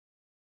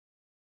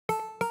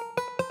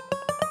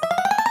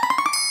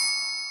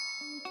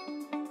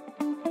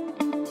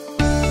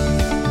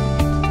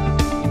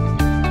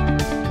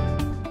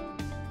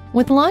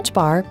With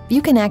LaunchBar,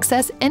 you can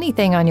access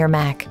anything on your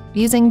Mac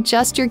using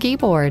just your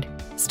keyboard,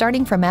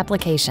 starting from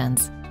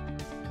applications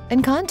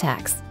and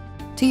contacts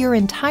to your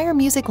entire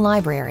music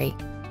library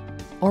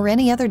or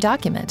any other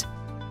document.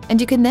 And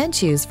you can then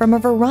choose from a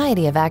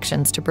variety of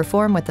actions to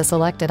perform with the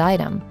selected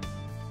item.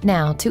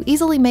 Now, to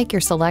easily make your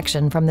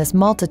selection from this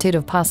multitude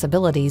of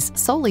possibilities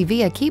solely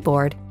via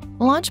keyboard,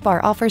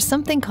 LaunchBar offers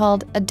something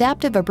called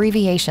Adaptive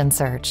Abbreviation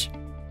Search.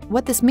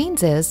 What this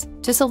means is,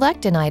 to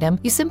select an item,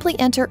 you simply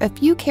enter a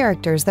few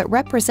characters that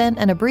represent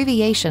an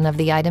abbreviation of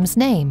the item's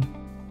name.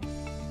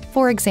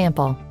 For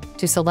example,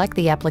 to select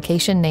the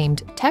application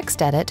named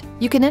TextEdit,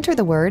 you can enter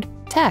the word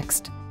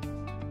text.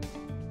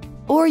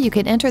 Or you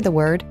can enter the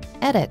word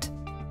edit.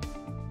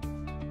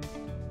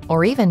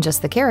 Or even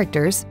just the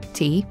characters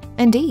T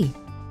and D.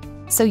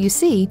 So you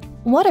see,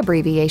 what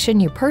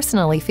abbreviation you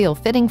personally feel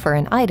fitting for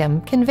an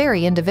item can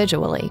vary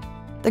individually.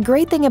 The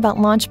great thing about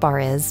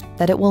LaunchBar is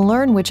that it will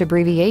learn which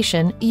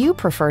abbreviation you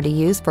prefer to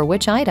use for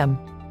which item.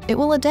 It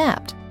will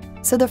adapt.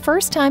 So the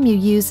first time you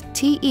use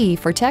TE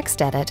for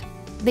TextEdit,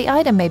 the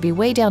item may be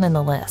way down in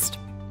the list.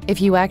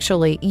 If you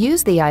actually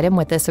use the item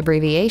with this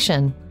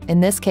abbreviation, in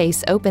this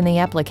case open the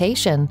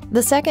application,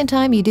 the second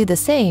time you do the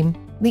same,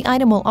 the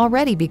item will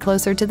already be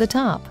closer to the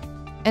top.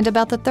 And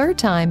about the third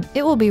time,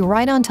 it will be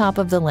right on top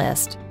of the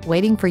list,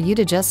 waiting for you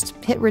to just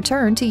hit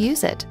return to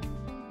use it.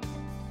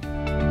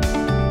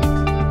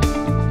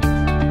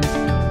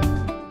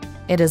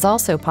 It is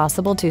also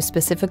possible to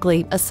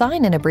specifically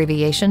assign an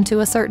abbreviation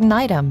to a certain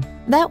item.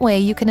 That way,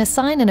 you can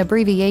assign an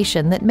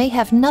abbreviation that may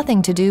have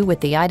nothing to do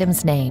with the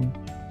item's name.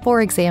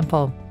 For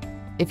example,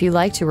 if you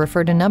like to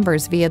refer to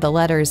numbers via the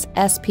letters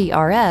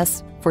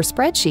SPRS for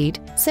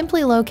spreadsheet,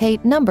 simply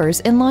locate Numbers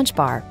in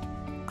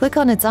LaunchBar. Click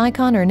on its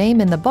icon or name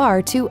in the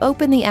bar to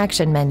open the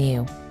action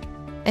menu,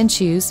 and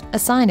choose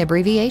Assign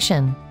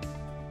Abbreviation.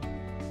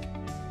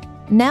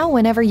 Now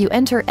whenever you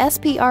enter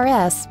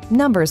SPRS,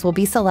 numbers will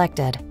be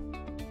selected.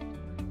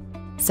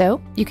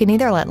 So, you can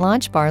either let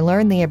LaunchBar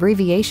learn the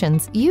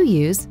abbreviations you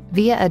use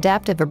via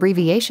Adaptive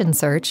Abbreviation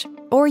Search,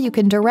 or you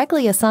can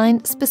directly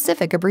assign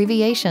specific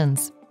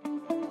abbreviations.